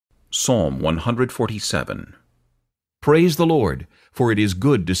Psalm 147. Praise the Lord, for it is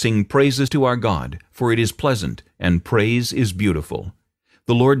good to sing praises to our God, for it is pleasant, and praise is beautiful.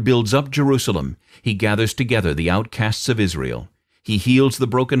 The Lord builds up Jerusalem. He gathers together the outcasts of Israel. He heals the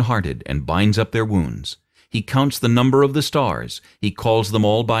brokenhearted and binds up their wounds. He counts the number of the stars. He calls them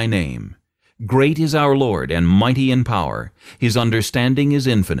all by name. Great is our Lord, and mighty in power. His understanding is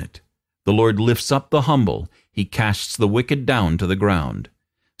infinite. The Lord lifts up the humble. He casts the wicked down to the ground.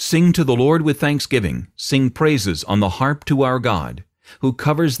 Sing to the Lord with thanksgiving. Sing praises on the harp to our God, who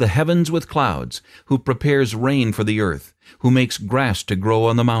covers the heavens with clouds, who prepares rain for the earth, who makes grass to grow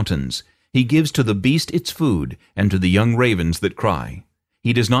on the mountains. He gives to the beast its food, and to the young ravens that cry.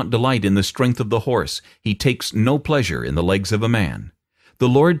 He does not delight in the strength of the horse. He takes no pleasure in the legs of a man. The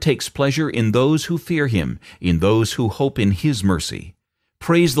Lord takes pleasure in those who fear him, in those who hope in his mercy.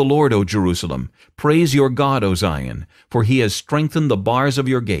 Praise the Lord, O Jerusalem. Praise your God, O Zion, for he has strengthened the bars of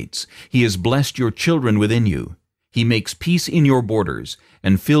your gates. He has blessed your children within you. He makes peace in your borders,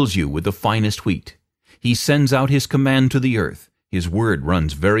 and fills you with the finest wheat. He sends out his command to the earth. His word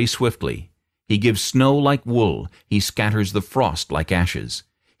runs very swiftly. He gives snow like wool. He scatters the frost like ashes.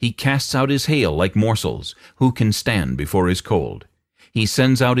 He casts out his hail like morsels. Who can stand before his cold? He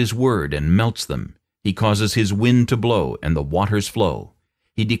sends out his word and melts them. He causes his wind to blow, and the waters flow.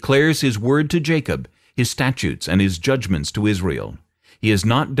 He declares his word to Jacob, his statutes and his judgments to Israel. He has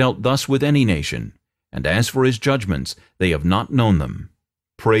not dealt thus with any nation, and as for his judgments, they have not known them.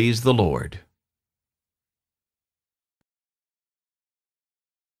 Praise the Lord.